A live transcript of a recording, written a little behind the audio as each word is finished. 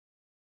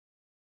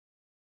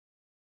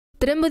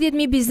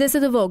13.000 biznese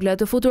të vogla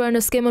të futura në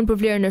skemën për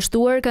vlerën e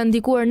shtuar kanë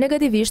ndikuar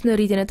negativisht në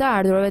rritjen e të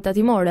ardhurave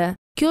tatimore.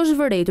 Kjo është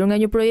vërejtur nga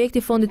një projekt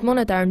i Fondit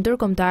Monetar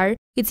Ndërkombëtar,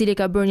 i cili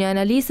ka bërë një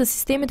analizë të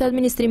sistemit të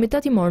administrimit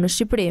tatimor në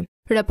Shqipëri.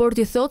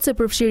 Raporti thotë se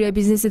përfshirja e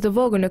biznesit të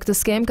vogël në këtë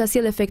skemë ka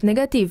sjellë efekt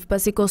negativ,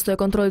 pasi kosto e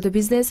kontrollit të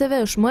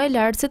bizneseve është më e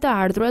lartë se të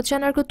ardhurat që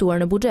janë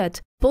arkëtuar në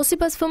buxhet. Po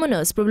sipas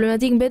FMN-s,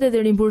 problematik mbetet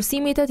edhe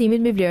rimbursimi i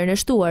tatimit mbi vlerën e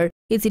shtuar,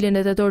 i cili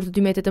në tetor të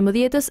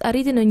 2018-s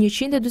arriti në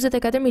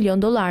 $144 milion,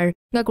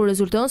 nga ku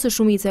rezulton se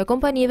shumica e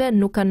kompanive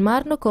nuk kanë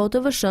marrë në kohë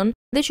TVSH-në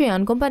dhe që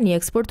janë kompani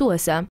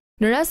eksportuese.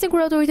 Në rastin kur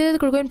autoritetet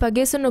kërkojnë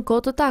pagesën në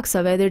kohë të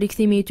taksave dhe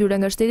rikthimi i tyre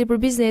nga shteti për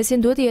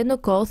biznesin duhet të jetë në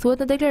kohë,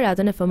 thuhet në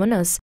deklaratën e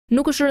FMN-s.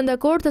 Nuk është rënë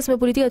dakord as me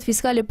politikat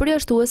fiskale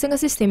përjashtuese nga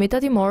sistemi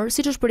tatimor,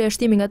 siç është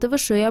përjashtimi nga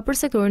TVSH-ja për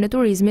sektorin e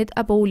turizmit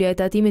apo ulja e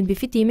tatimit mbi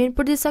fitimin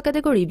për disa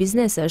kategori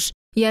biznesesh.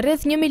 Ja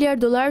rreth $1 miliard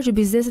që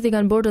bizneset i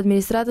kanë bërë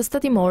administratës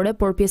tatimore,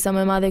 por pjesa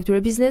më e madhe e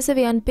këtyre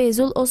bizneseve janë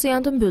pezull ose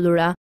janë të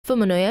mbyllura.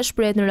 FMN-ja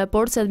shprehet në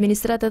raport se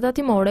administrata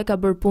tatimore ka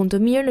bërë punë të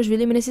mirë në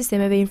zhvillimin e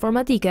sistemeve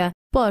informatike,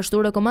 po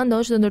ashtu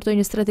rekomandon që të ndërtojë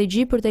një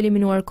strategji për të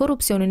eliminuar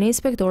korrupsionin e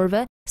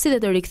inspektorëve, si dhe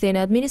të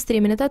rikthejnë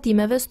administrimin e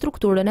tatimeve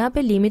strukturën e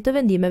apelimit të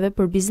vendimeve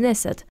për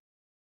bizneset.